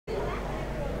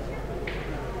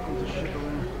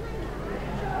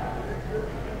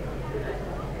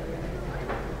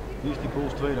Wie is die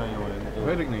Pools 2 dan, joh?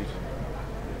 Weet ik niet.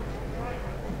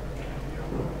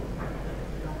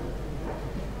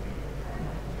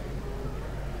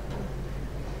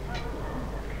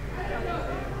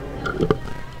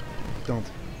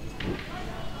 Kant.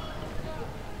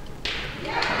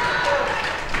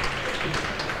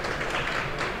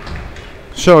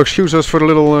 So, excuse us for the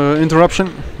little interruption,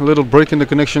 a little break in the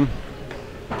connection.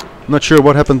 Not sure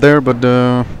what happened there, but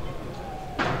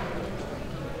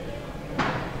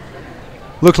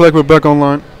looks like we're back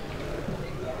online.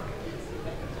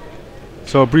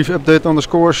 So, a brief update on the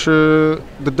scores.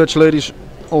 The Dutch ladies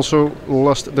also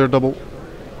lost their double.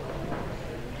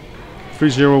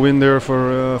 3-0 win there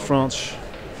for France.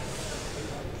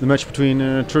 The match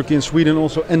between Turkey and Sweden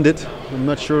also ended. I'm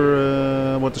not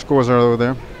sure what the scores are over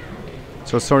there.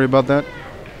 So sorry about that.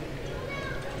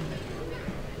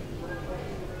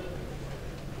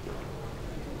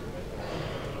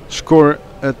 Score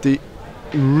at the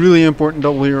really important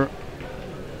double here.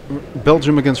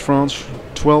 Belgium against France,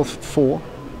 12-4.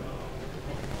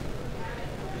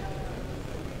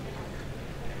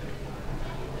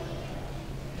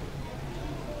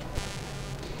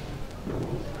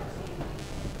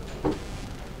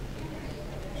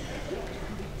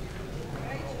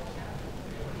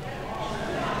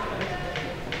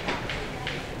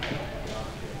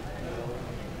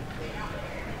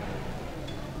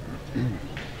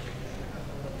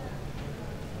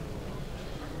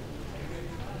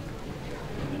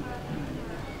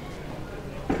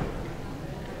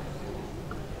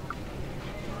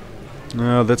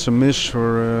 That's a miss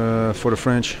for the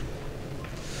French.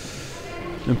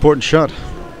 Important shot.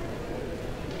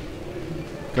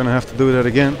 Gonna have to do that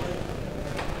again.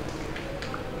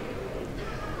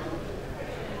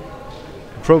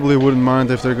 Probably wouldn't mind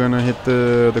if they're gonna hit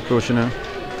the cushion now.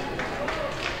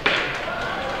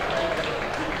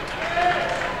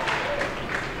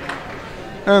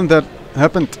 And that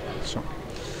happened. So,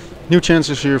 new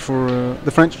chances here for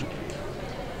the French.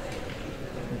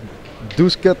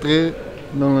 12-4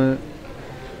 dans le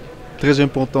très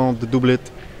important de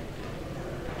doublette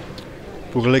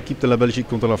pour l'équipe de la Belgique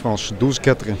contre la France.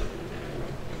 12-4.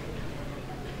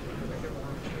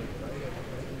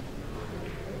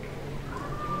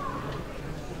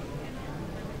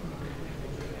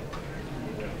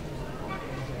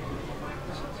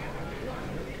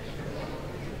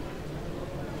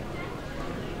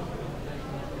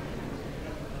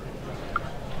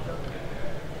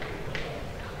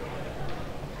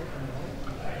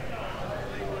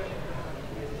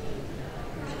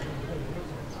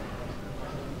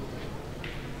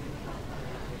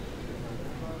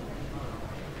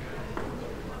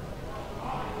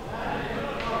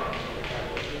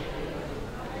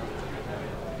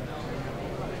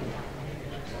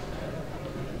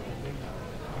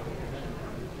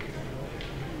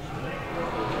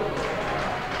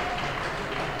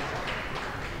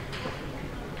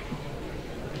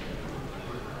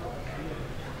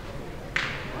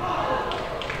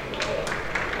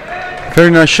 Very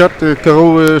nice shot,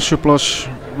 carreau sur place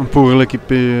pour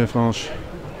l'équipe France.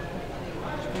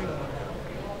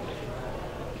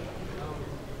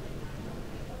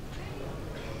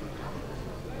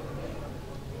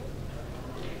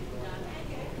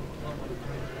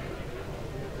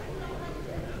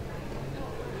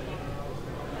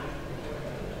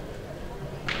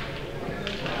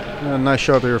 A nice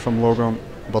shot here from Logan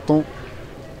Baton.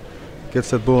 Gets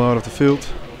that ball out of the field.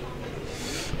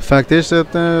 Fact is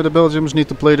that the Belgians need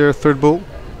to play their third ball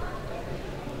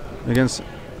against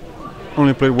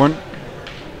only played one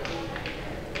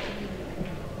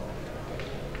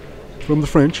from the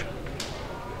French.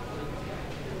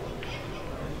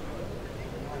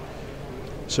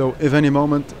 So if any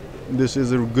moment, this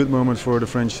is a good moment for the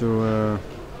French to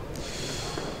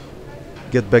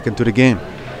get back into the game.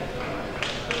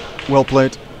 Well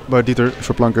played by Dieter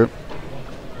Verplanken.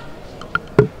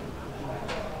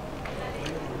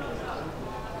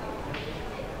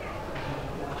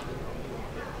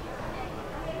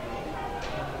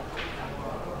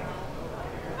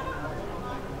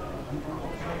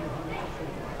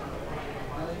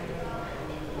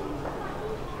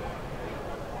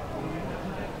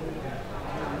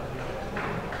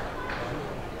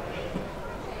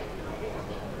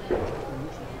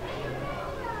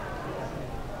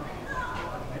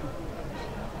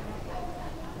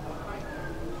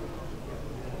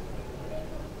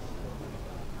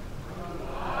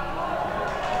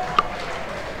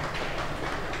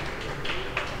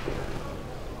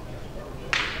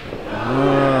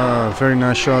 Very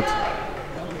nice shot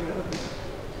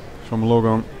from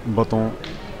Logan Baton.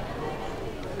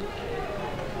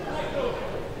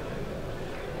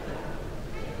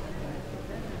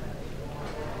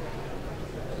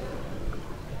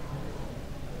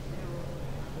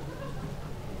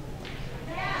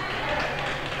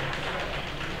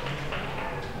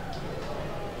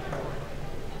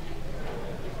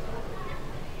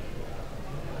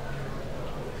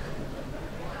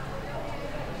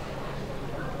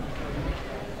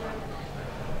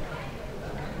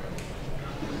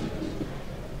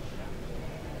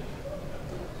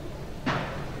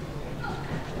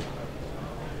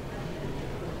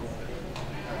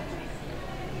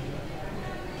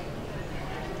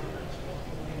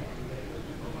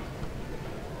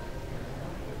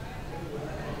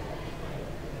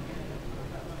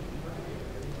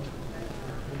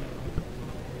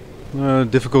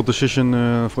 Difficult decision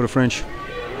for the French.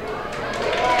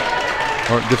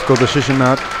 Or difficult decision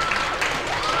not.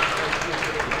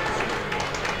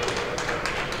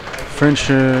 French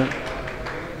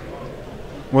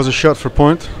was a shot for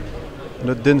point.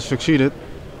 That didn't succeed.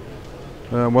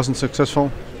 Wasn't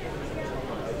successful.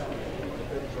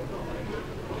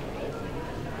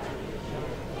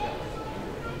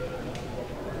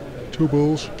 Two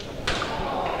balls.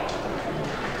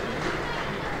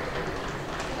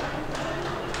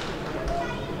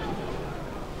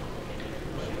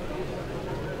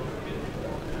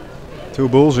 Two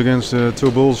bulls against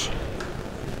two bulls,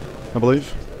 I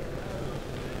believe.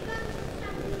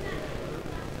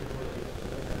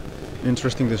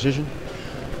 Interesting decision.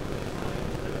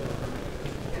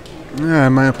 Yeah,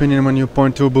 in my opinion, when you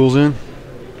point two bulls in,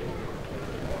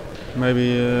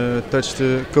 maybe touch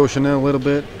the caution a little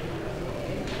bit.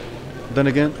 Then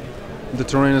again, the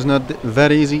terrain is not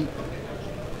that easy.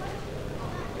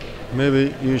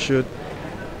 Maybe you should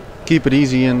keep it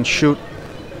easy and shoot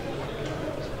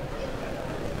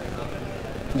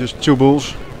just two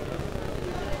bulls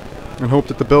and hope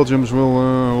that the Belgians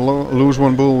will lose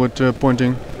one bull with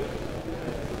pointing.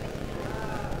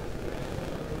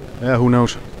 Yeah, who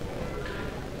knows?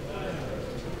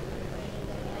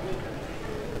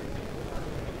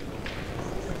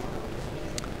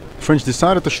 French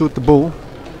decided to shoot the bull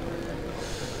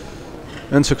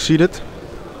and succeeded.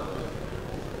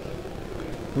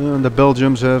 And the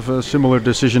Belgians have a similar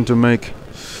decision to make.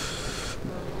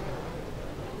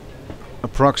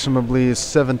 Approximately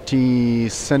 70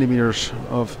 centimeters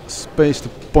of space to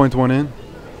point one in.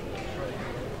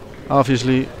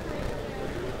 Obviously,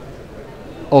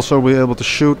 also be able to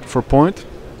shoot for point.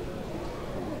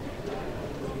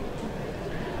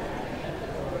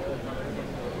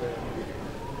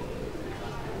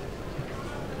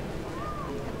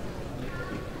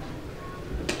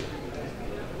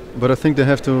 But I think they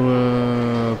have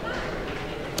to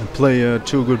play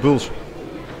two good bulls.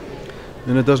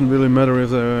 And it doesn't really matter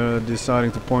if they're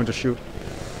deciding to point or shoot.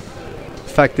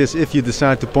 Fact is, if you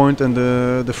decide to point and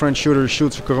the French shooter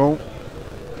shoots a carreau,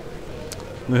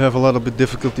 you have a lot of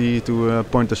difficulty to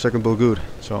point the second bull good.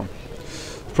 So,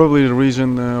 probably the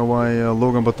reason why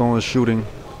Logan Baton is shooting.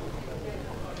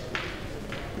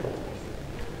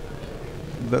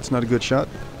 That's not a good shot.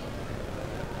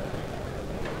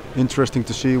 Interesting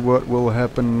to see what will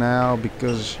happen now,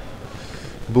 because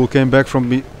bull came back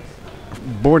from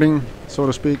boarding, so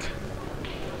to speak.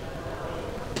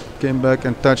 Came back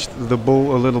and touched the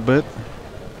bull a little bit,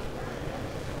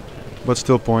 but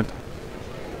still point.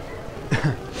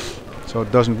 So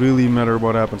it doesn't really matter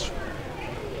what happens.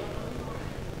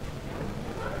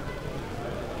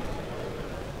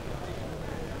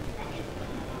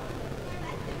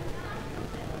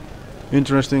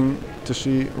 Interesting to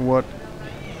see what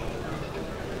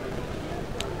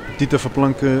Dieter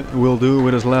Verplanke will do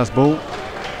with his last bull.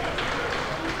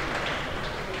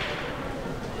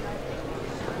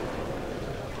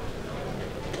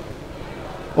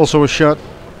 Also a shot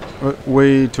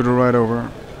way to the right over.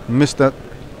 Missed that.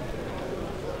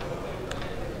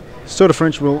 So the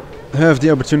French will have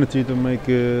the opportunity to make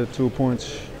 2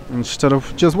 points instead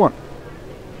of just one.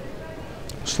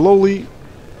 Slowly,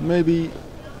 maybe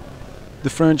the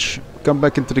French come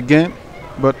back into the game,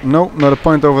 but no, not a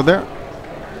point over there.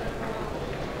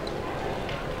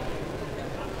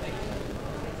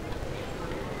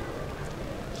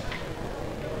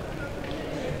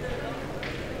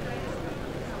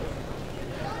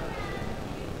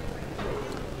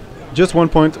 Just 1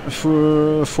 point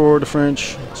for the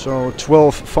French, so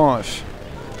 12-5.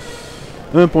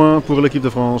 Un point pour l'équipe de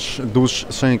France,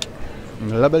 12-5.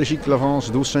 La Belgique, la France,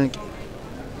 12-5.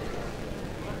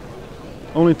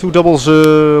 Only 2 doubles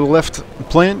left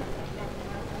playing.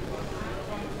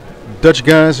 Dutch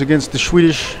guys against the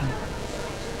Swedish.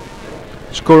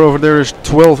 Score over there is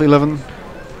 12-11.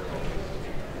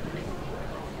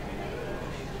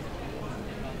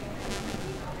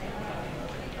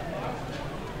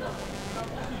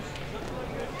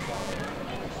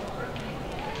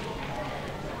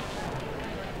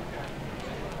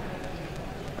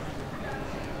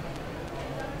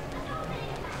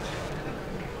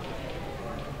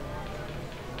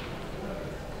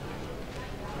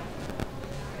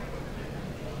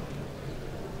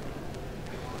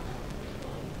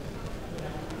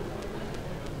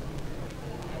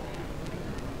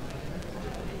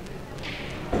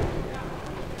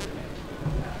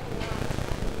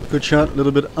 Good shot, a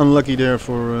little bit unlucky there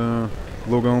for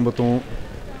Logan Baton.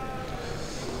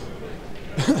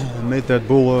 Made that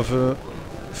bull of the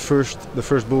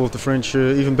first bull of the French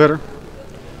even better.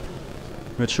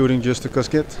 With shooting just a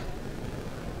casquette.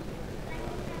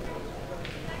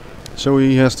 So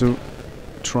he has to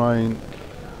try and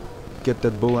get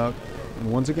that bull out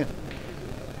once again.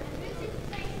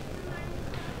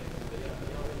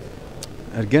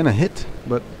 Again a hit,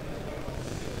 but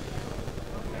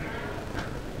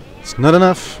it's not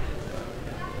enough.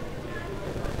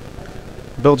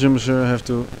 Belgians have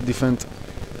to defend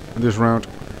this round.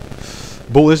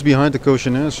 Bull is behind the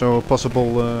cautionnaire, so a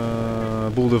possible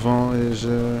boule devant is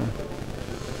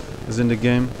in the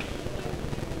game.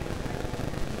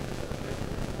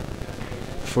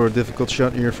 For a difficult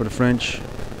shot here for the French.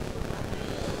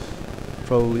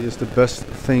 Probably is the best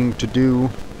thing to do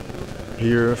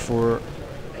here for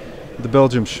the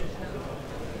Belgians.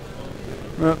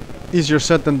 Well, easier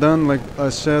said than done. Like I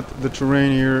said, the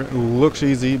terrain here looks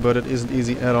easy, but it isn't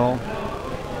easy at all.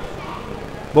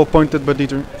 Ball pointed by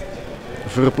Dieter.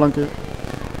 Verplanken.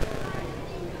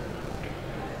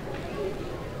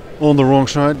 On the wrong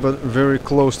side, but very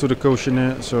close to the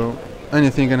cautionnaire, so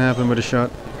anything can happen with a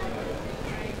shot.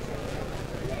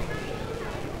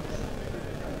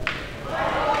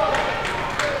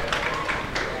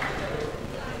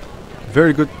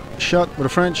 Very good shot by the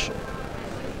French.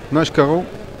 Nice carreau.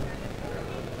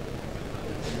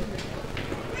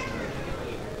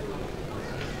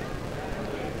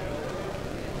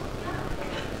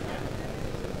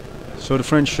 So the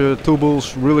French two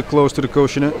bulls really close to the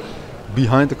cautionnaire,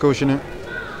 behind the cautionnaire.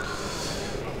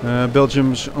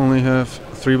 Belgians only have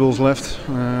 3 bulls left.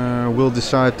 Will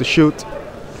decide to shoot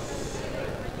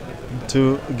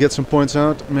to get some points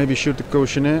out. Maybe shoot the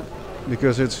cautionnaire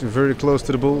because it's very close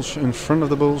to the bulls, in front of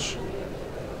the bulls.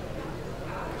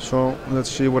 So let's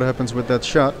see what happens with that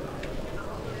shot.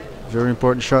 Very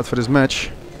important shot for this match.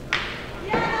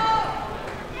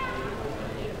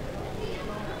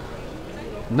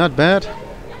 Not bad.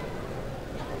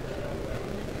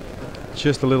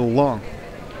 Just a little long.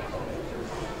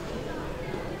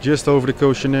 Just over the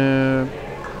cautionnaire.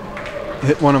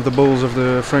 Hit one of the bulls of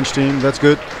the French team. That's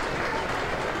good.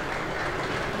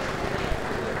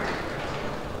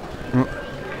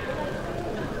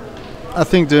 I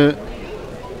think the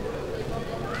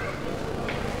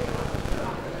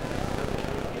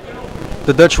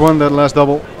Dutch won that last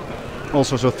double.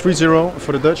 Also, so 3-0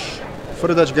 for the Dutch. For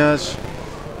the Dutch guys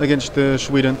against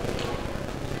Sweden.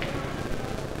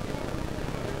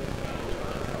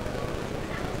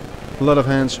 A lot of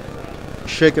hands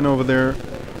shaking over there.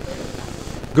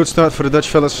 Good start for the Dutch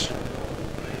fellas.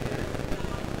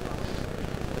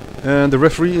 And the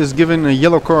referee is giving a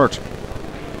yellow card.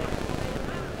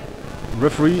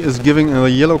 Referee is giving a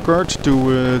yellow card to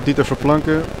Dieter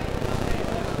Verplanken.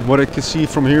 What I can see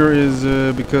from here is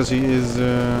because he is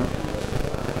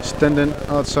standing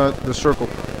outside the circle.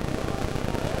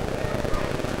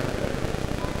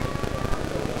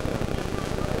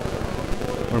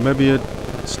 Or maybe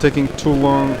it's taking too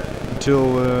long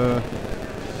until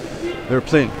they're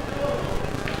playing.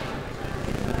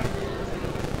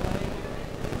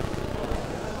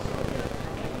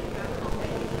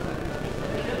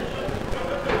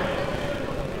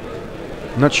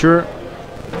 Not sure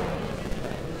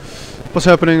what's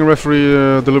happening.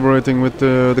 Referee deliberating with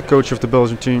the coach of the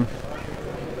Belgian team.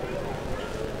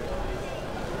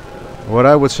 What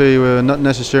I would say not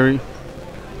necessary.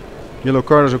 Yellow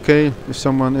card is okay if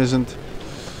someone isn't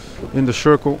in the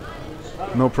circle.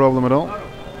 No problem at all.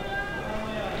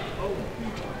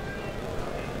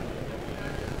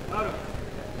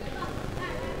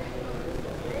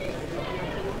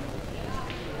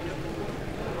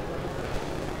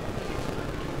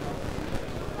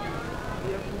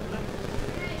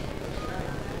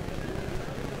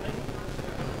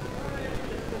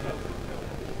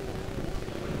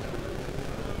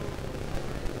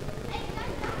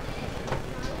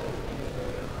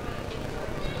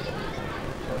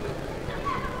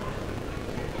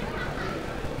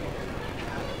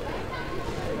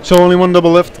 So only one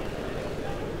double left.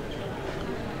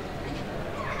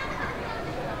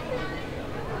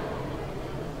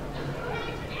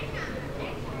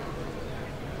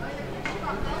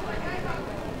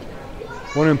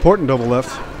 One important double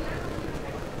left.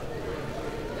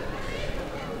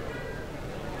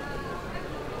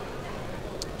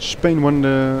 Spain won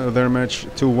their match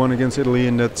 2-1 against Italy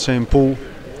in that same pool.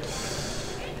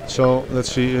 So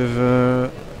let's see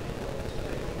if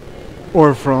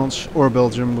or France or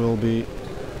Belgium will be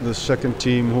the second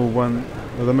team who won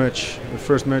the match, the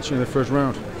first match in the first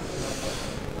round.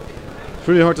 It's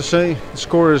really hard to say. The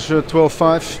score is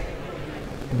 12-5.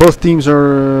 Both teams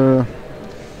are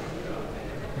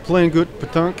playing good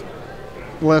pétanque.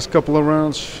 Last couple of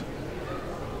rounds,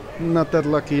 not that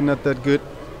lucky, not that good.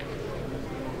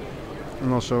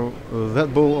 And also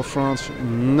that bull of France,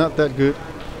 not that good.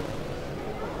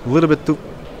 A little bit too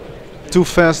too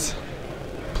fast,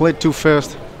 played too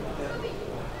fast.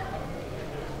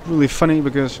 Really funny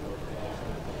because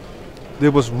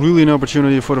there was really an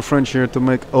opportunity for the French here to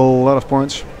make a lot of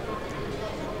points,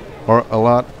 or a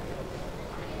lot.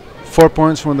 4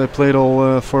 points when they played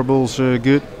all 4 bulls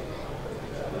good.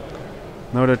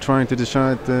 Now they're trying to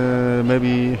decide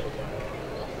maybe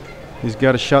he's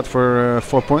got a shot for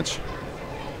 4 points.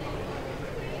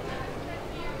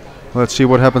 Let's see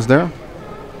what happens there.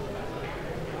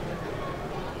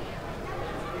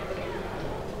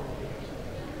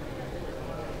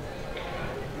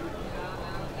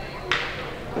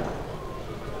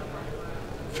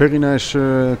 Very nice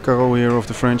carreau here of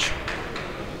the French.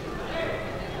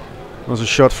 Was a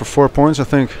shot for 4 points, I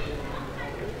think.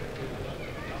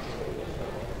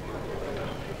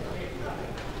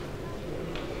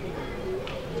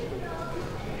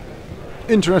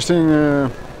 Interesting.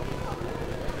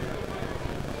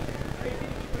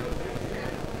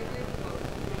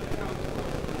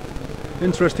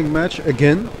 Interesting match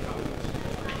again.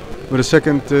 With a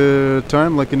second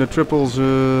time, like in the triples,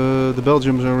 the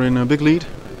Belgians are in a big lead.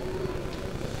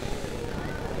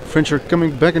 French are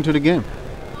coming back into the game.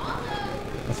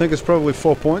 I think it's probably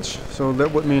 4 points, so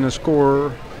that would mean a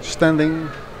score standing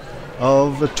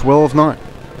of 12-9.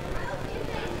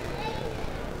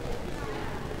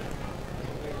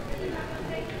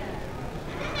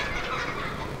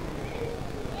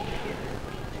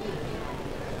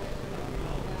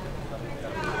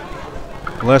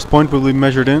 Last point will be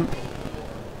measured in.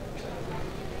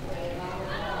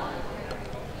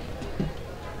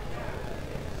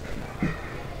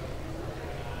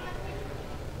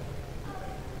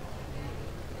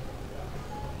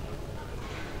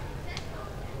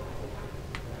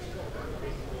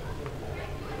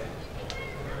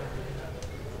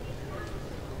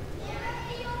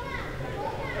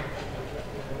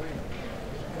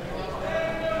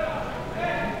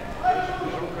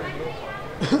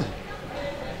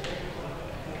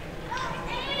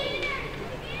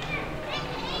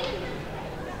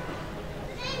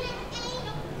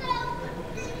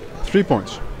 Three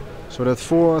points. So that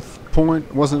fourth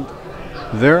point wasn't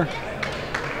there.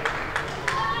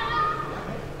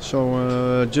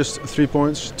 So just 3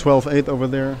 points, 12-8 over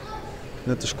there.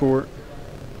 That the score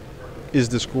is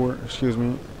the score, excuse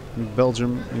me.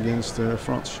 Belgium against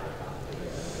France.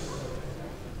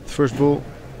 First ball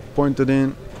pointed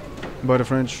in by the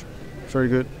French. Very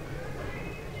good.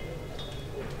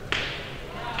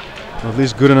 At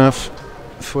least good enough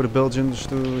for the Belgians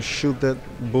to shoot that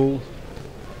ball.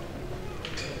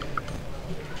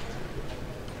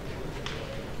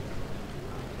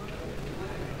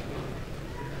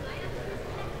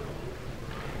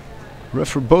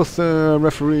 Both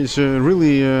referees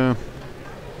really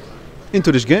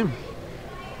into this game.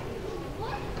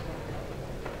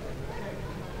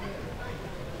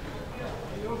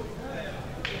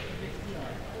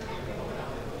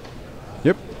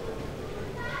 Yep.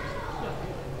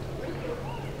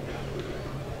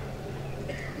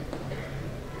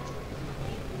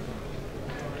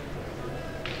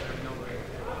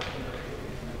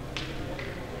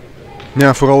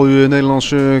 Ja, vooral u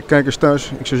Nederlandse kijkers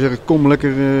thuis. Ik zou zeggen, kom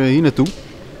lekker hier naartoe.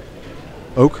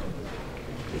 Ook.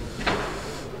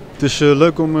 Het is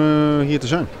leuk om hier te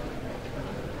zijn.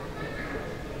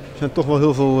 Er zijn toch wel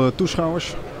heel veel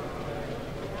toeschouwers.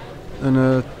 En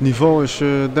het niveau is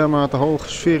dermate hoog, de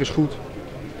sfeer is goed.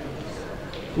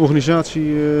 De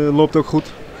organisatie loopt ook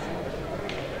goed.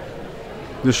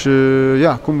 Dus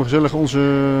ja, kom maar gezellig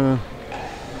onze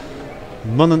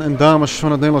mannen en dames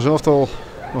van het Nederlands elftal.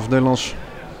 Of Nederlands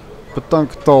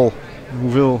petanktal,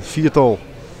 hoeveel? 4-tal.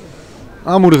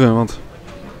 Aanmoedigen, want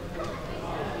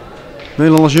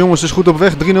Nederlandse jongens is goed op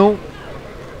weg, 3-0.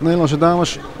 Nederlandse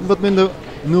dames wat minder,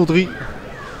 0-3.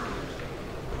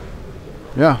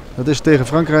 Ja, dat is tegen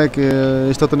Frankrijk.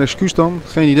 Is dat een excuus dan?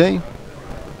 Geen idee.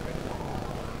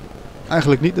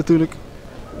 Eigenlijk niet natuurlijk.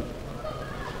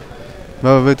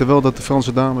 Maar we weten wel dat de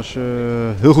Franse dames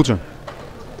heel goed zijn.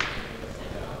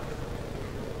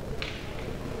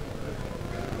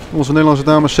 Onze Nederlandse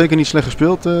dames zeker niet slecht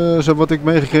gespeeld, zo wat ik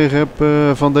meegekregen heb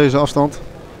van deze afstand.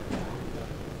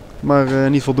 Maar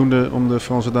niet voldoende om de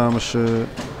Franse dames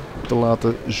te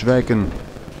laten zwijken.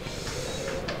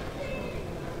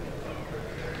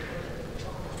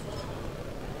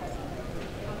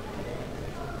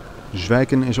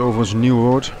 Zwijken is overigens een nieuw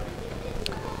woord.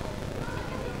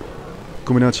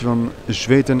 Combinatie van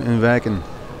zweten en wijken.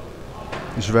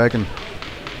 Zwijken.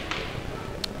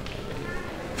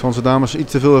 Franse dames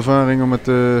iets te veel ervaring om het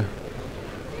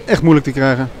echt moeilijk te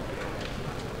krijgen.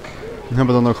 En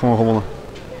hebben dan ook gewoon gewonnen.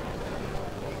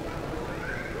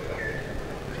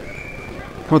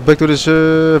 Well, back to this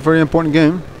very important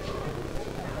game.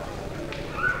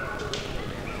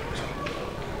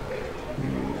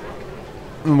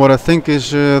 And what I think is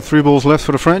 3 balls left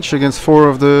for the French against 4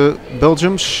 of the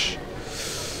Belgians.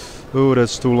 Oh,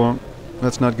 that's too long.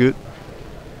 That's not good.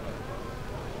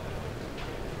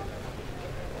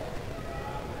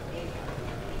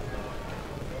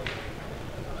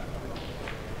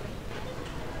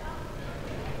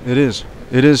 It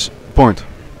is point.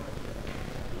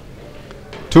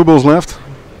 2 balls left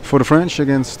for the French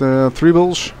against 3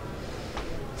 balls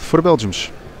for the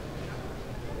Belgians.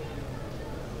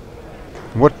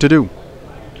 What to do?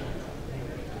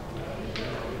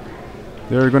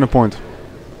 They're gonna point.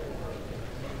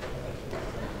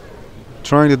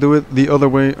 Trying to do it the other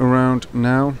way around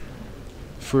now.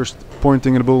 First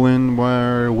pointing the ball in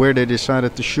where they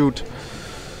decided to shoot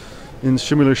in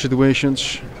similar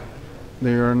situations.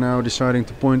 They are now deciding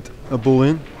to point a ball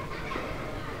in.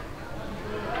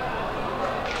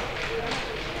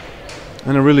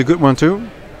 And a really good one too.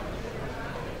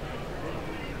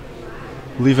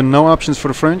 Leaving no options for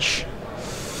the French.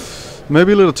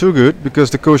 Maybe a little too good because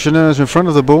the Cochonnet is in front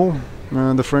of the ball.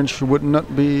 And the French would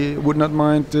not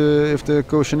mind if the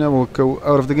Cochonnet will go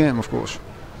out of the game, of course.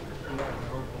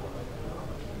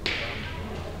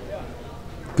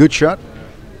 Good shot.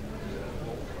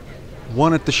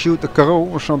 Wanted to shoot the carreau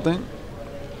or something.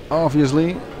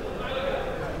 Obviously.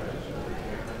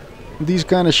 These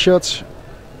kind of shots,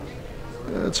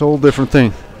 it's a whole different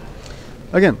thing.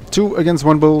 Again, 2 against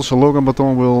 1 ball, so Logan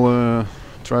Baton will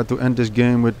try to end this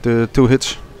game with 2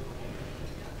 hits.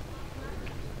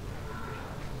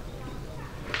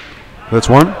 That's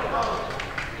 1.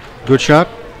 Good shot.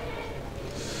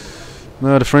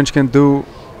 Now the French can do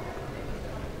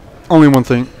only one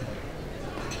thing.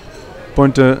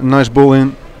 Point a nice ball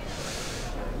in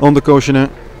on the Cochonnet.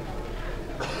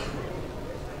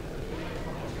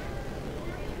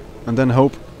 And then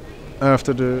hope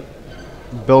after the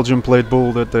Belgian played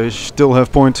ball that they still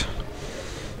have point.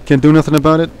 Can't do nothing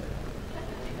about it.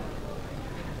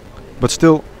 But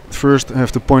still, first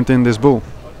have to point in this ball.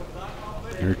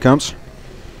 Here it comes.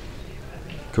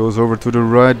 Goes over to the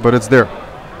right, but it's there.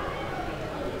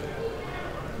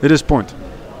 It is point.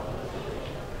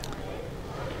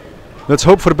 Let's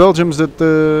hope for the Belgians that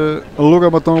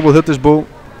Logan Baton will hit this ball.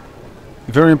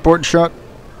 Very important shot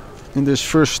in this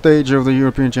first stage of the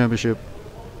European Championship.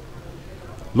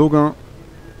 Logan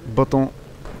Baton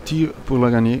tire pour la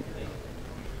gagner.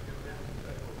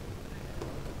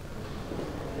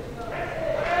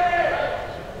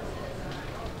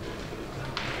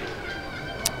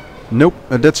 Nope,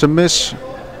 that's a miss.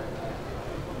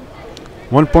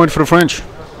 1 point for the French.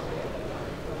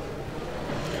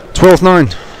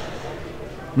 12-9.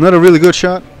 Not a really good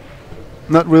shot.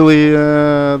 Not really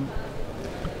a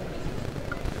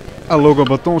Logan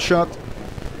Baton shot.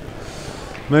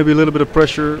 Maybe a little bit of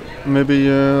pressure. Maybe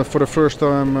for the first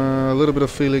time a little bit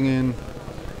of feeling in.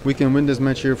 We can win this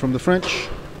match here from the French.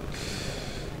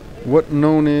 What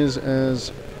known is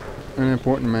as an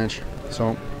important match.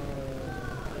 So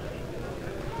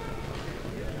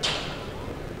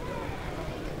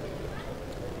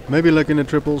maybe like in the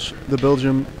triples, the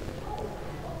Belgium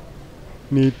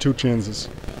need 2 chances.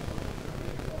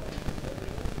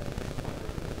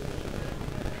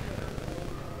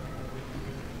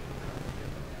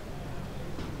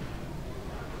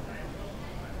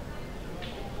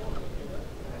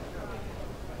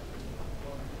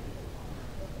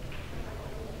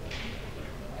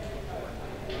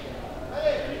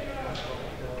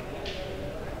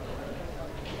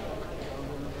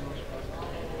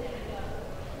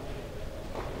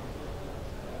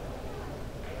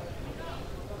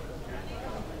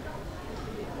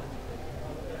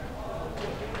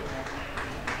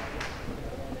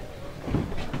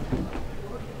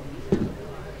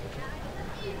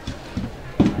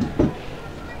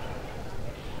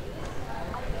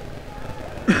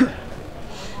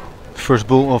 First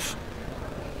ball of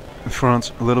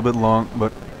France, a little bit long,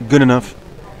 but good enough.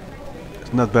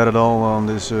 It's not bad at all on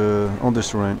this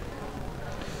terrain.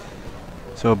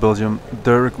 So Belgium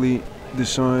directly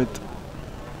decide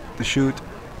to shoot.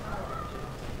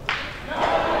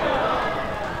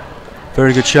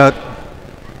 Very good shot.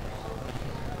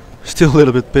 Still a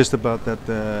little bit pissed about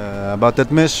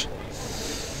that miss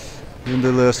in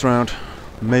the last round,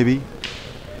 maybe.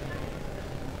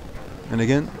 And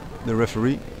again, the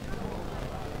referee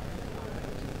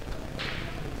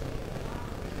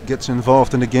gets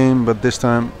involved in the game, but this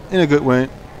time in a good way.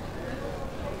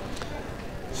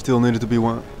 Still needed to be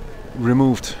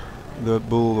removed. The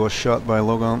ball was shot by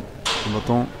Logan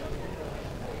Baton.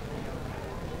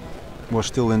 Was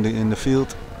still in the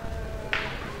field.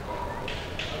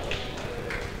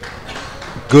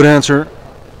 Good answer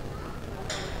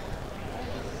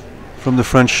from the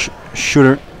French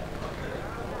shooter.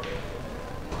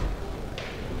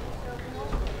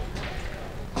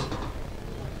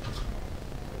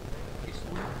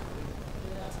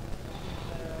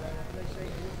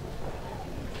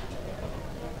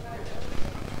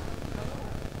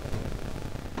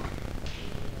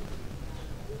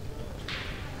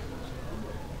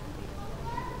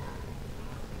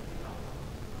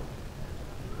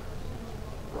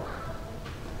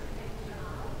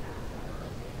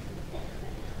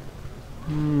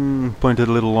 Pointed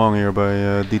a little long here by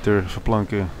Dieter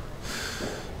Verplanken.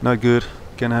 Not good,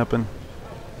 can happen.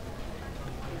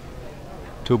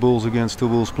 2 balls against 2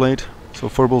 balls played, so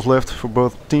 4 balls left for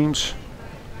both teams.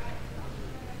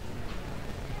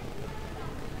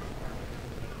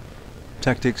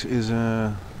 Tactics is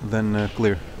then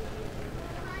clear.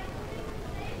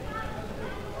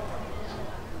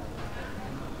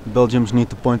 Belgians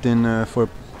need to point in 4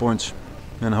 points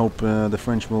and hope the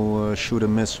French will shoot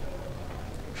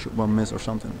one miss or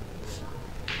something.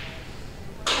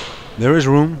 There is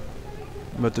room,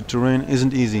 but the terrain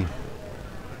isn't easy.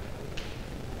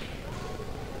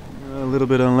 A little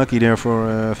bit unlucky there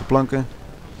for Verplanken.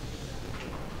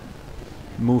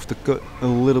 Moved the cut a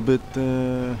little bit.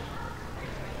 The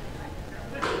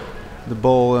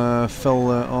ball fell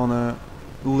on a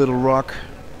little rock,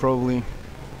 probably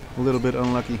a little bit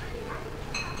unlucky.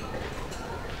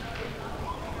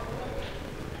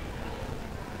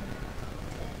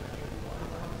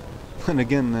 And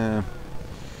again,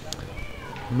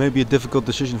 maybe a difficult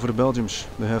decision for the Belgians.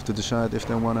 They have to decide if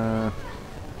they want to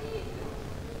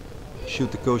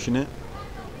shoot the cochonnet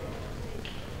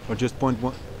or just point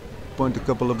a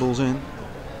couple of balls in.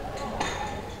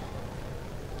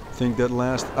 I think that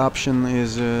last option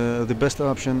is the best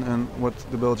option, and what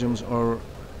the Belgians are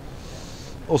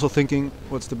also thinking,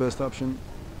 what the best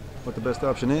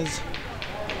option is.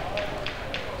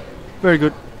 Very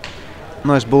good.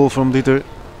 Nice ball from Dieter.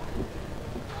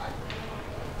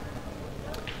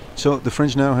 So the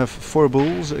French now have 4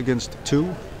 balls against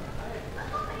 2.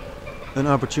 An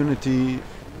opportunity,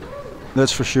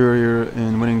 that's for sure, here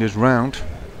in winning this round.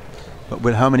 But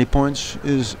with how many points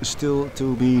is still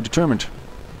to be determined.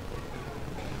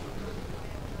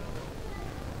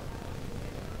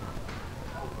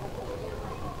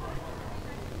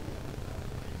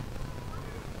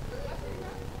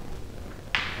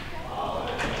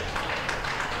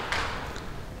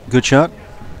 Good shot.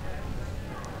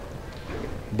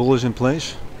 Ball is in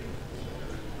place.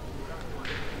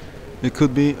 It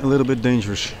could be a little bit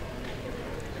dangerous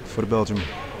for the Belgium.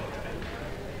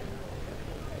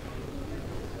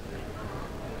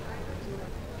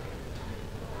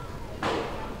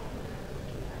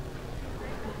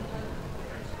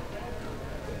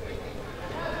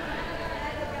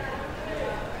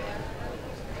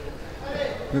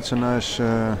 It's a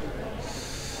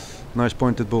nice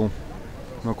pointed ball.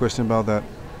 No question about that.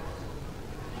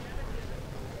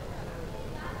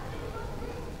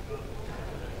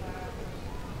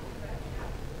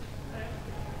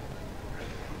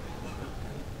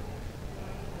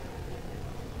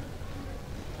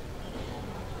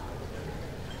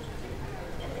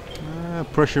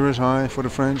 Pressure is high for the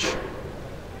French.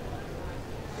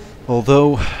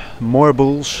 Although more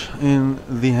balls in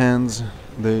the hands,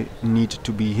 they need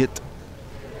to be hit.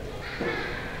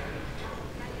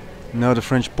 Now the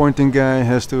French pointing guy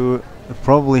has to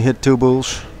probably hit 2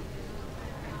 balls.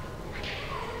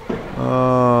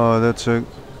 Oh, that's a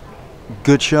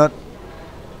good shot.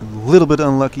 A little bit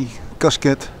unlucky.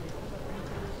 Casquette.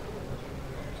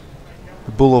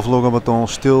 The ball of Logan Baton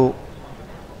still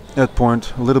at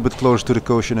point, a little bit closer to the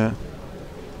cochonnet.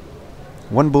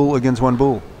 1 ball against 1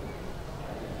 ball.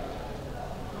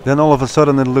 Then all of a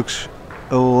sudden it looks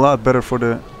a lot better for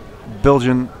the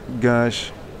Belgian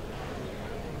guys.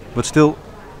 But still,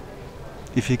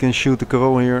 if you can shoot the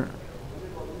carreau here,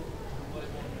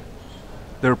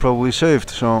 they're probably saved.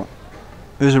 So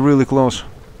this is really close.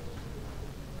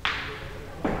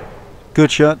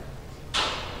 Good shot.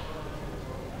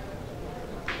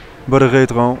 But a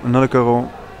retro, another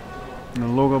carreau.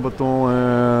 And Logan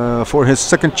Baton for his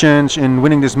second chance in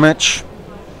winning this match.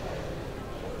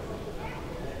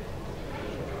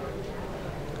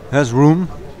 Has room.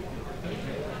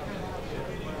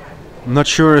 I'm not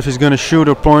sure if he's gonna shoot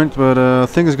or point, but I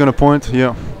think he's gonna point,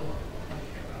 yeah.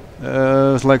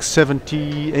 It's like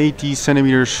 70-80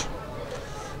 centimeters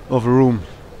of room.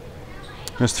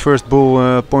 That's the first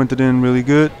ball pointed in really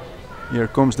good. Here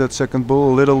comes that second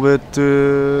ball, a little bit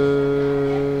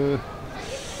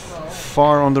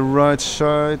far on the right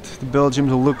side. The Belgians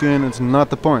will look in, it's not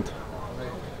the point.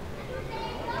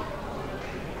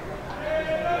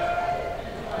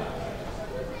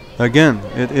 Again,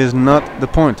 it is not the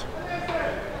point.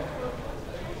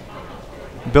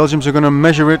 Belgians are going to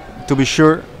measure it to be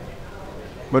sure,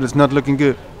 but it's not looking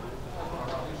good.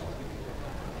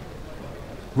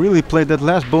 Really played that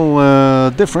last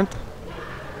ball different.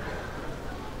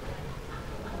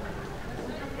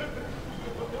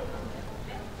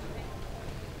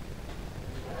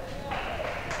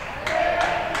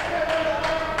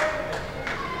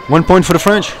 One point for the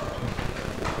French.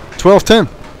 12-10.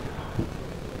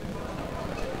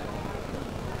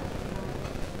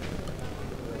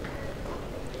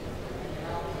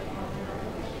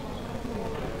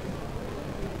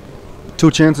 Two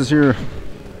chances here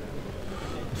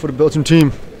for the Belgian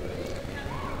team.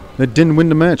 They didn't win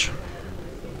the match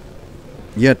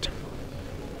yet.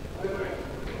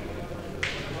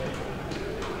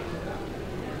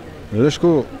 Le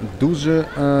score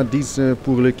 12-10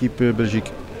 pour l'équipe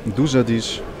Belgique.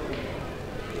 12-10.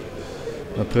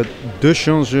 Après deux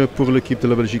chances pour l'équipe de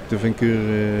la Belgique de vaincre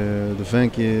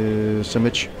ce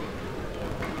match.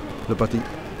 Le parti.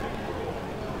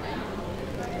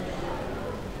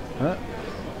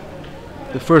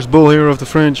 The first ball here of the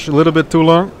French, a little bit too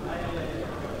long.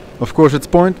 Of course it's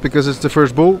point because it's the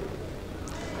first ball.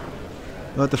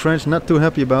 But the French not too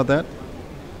happy about that.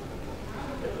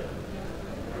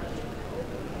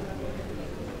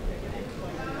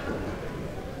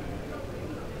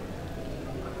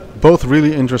 Both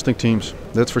really interesting teams,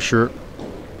 that's for sure.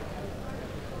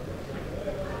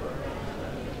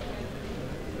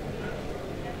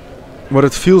 What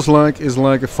it feels like is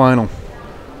like a final.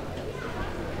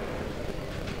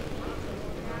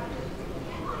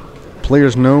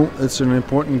 Players know it's an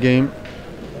important game.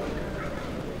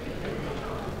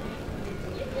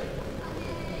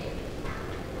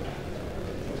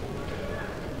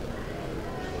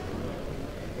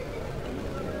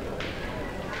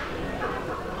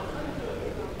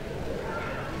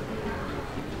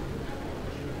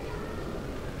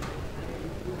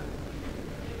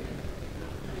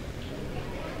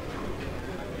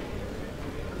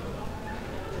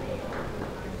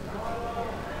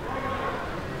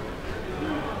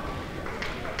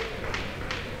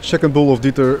 Second ball of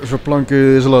Dieter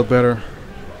Verplanken is a lot better.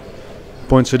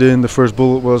 Points it in. The first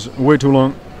ball was way too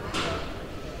long.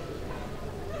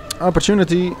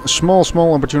 Opportunity,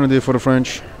 small opportunity for the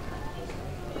French.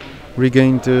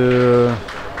 Regained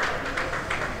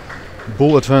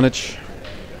ball advantage.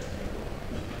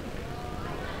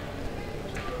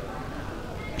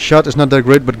 Shot is not that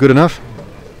great, but good enough.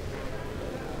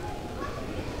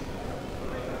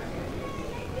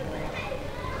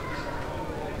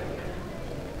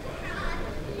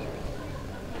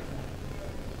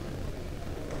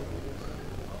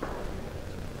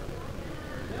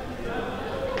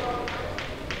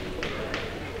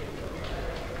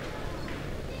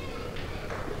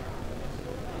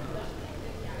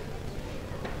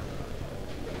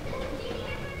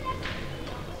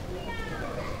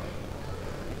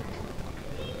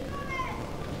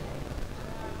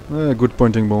 Good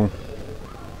pointing ball.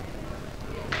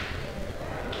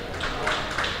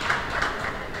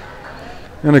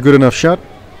 And a good enough shot.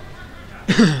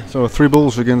 So 3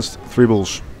 balls against 3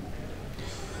 balls.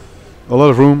 A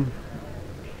lot of room.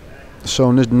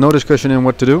 So no discussion in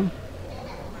what to do.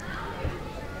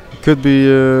 Could be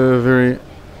very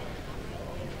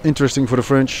interesting for the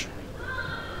French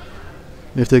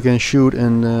if they can shoot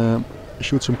and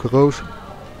shoot some carreaus.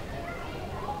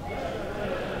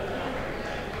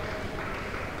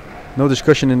 No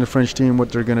discussion in the French team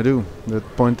what they're gonna do. That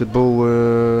pointed ball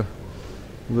a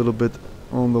little bit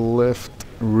on the left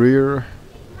rear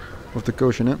of the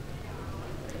coachonnet.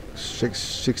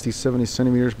 60-70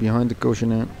 centimeters behind the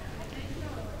coachonnet.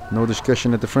 No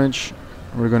discussion at the French.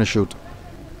 We're gonna shoot.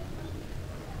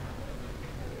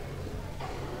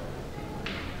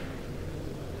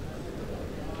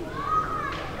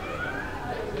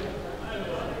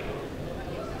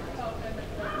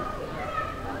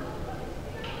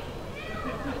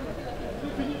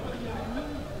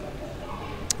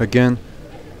 Again,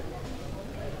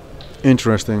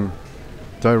 interesting,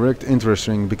 direct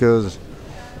interesting, because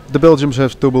the Belgians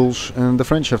have 2 balls and the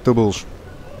French have 2 balls.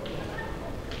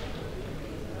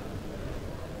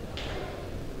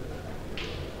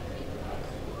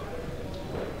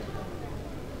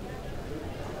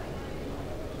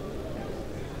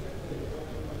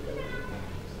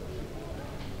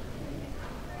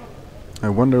 I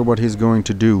wonder what he's going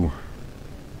to do.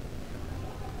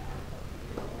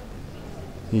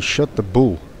 He shot the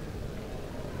bull.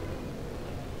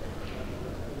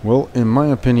 Well, in my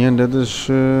opinion, that is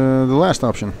the last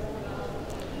option.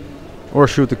 Or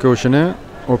shoot the coachonnet,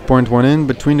 or point one in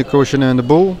between the coachonnet and the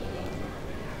bull.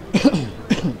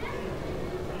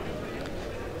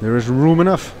 There is room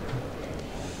enough.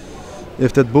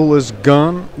 If that bull is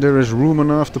gone, there is room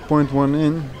enough to point one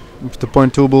in. To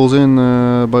point two bulls in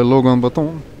by Logan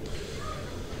Baton.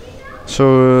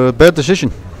 So bad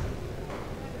decision.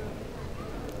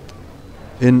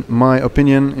 In my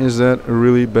opinion, is that a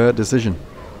really bad decision.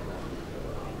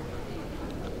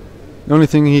 The only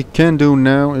thing he can do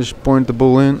now is point the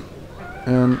bull in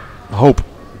and hope.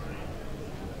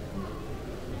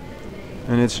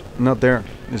 And it's not there.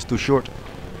 It's too short.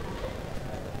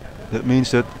 That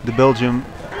means that the Belgians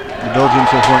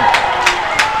have won.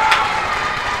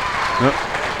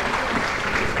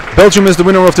 Yep. Belgium is the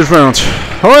winner of this round.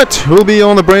 Alright, we'll be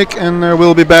on the break and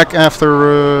we'll be back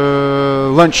after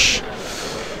lunch.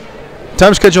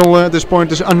 Time schedule at this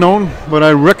point is unknown, but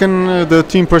I reckon the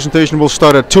team presentation will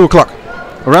start at 2 o'clock.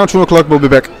 Around 2 o'clock we'll be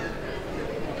back.